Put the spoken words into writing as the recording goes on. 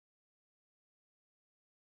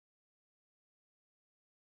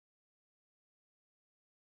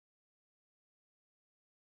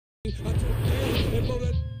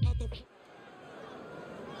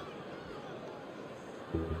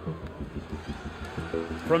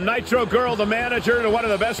From Nitro Girl, the manager, to one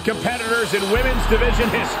of the best competitors in women's division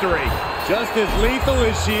history. Just as lethal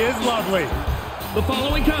as she is lovely. The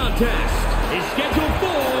following contest is scheduled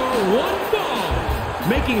for one fall.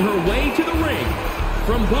 Making her way to the ring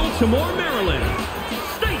from Baltimore, Maryland,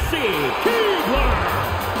 Stacy Keibler.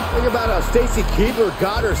 Think about how Stacy Keibler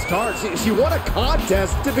got her start. She won a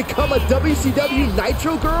contest to become a WCW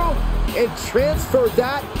Nitro Girl and transferred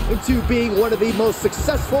that into being one of the most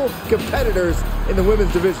successful competitors in the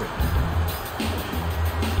women's division.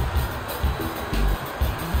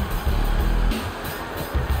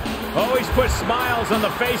 Always puts smiles on the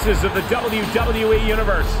faces of the WWE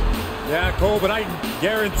Universe. Yeah, Cole, but I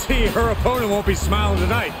guarantee her opponent won't be smiling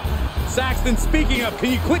tonight. Saxton, speaking of,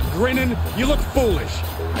 can you quit grinning? You look foolish.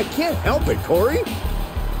 I can't help it, Corey.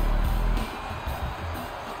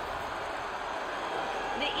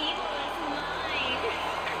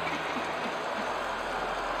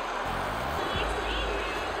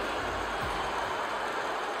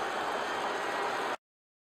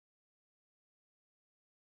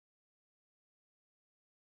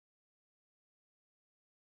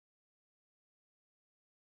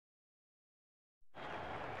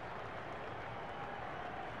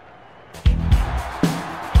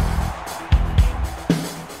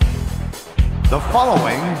 The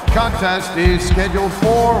following contest is scheduled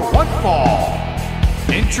for one fall.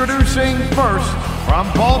 Introducing first, from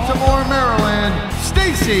Baltimore, Maryland,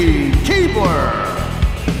 Stacy Keibler.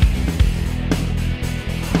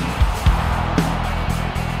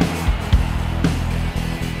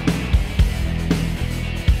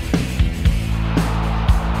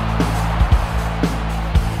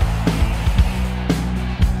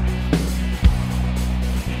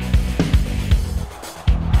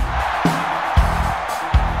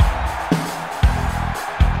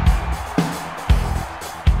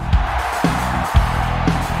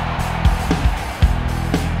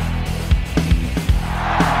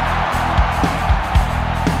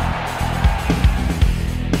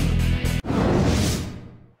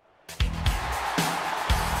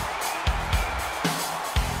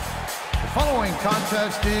 The following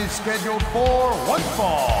contest is scheduled for one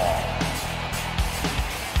fall.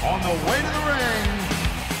 On the way to the ring,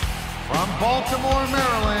 from Baltimore,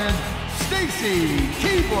 Maryland, Stacy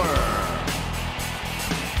Keibler.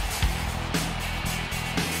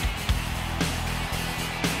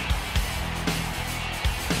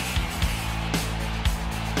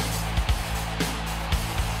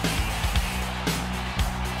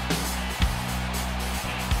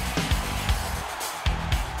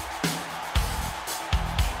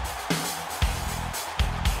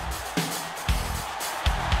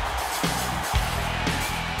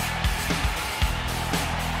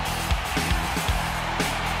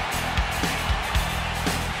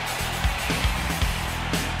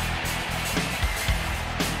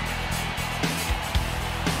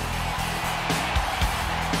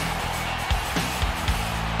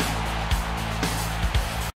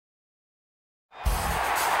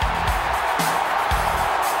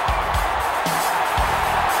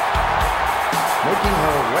 Making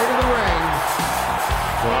her way to the ring,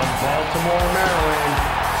 from Baltimore, Maryland,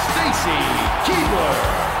 Stacy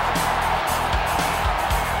Keibler.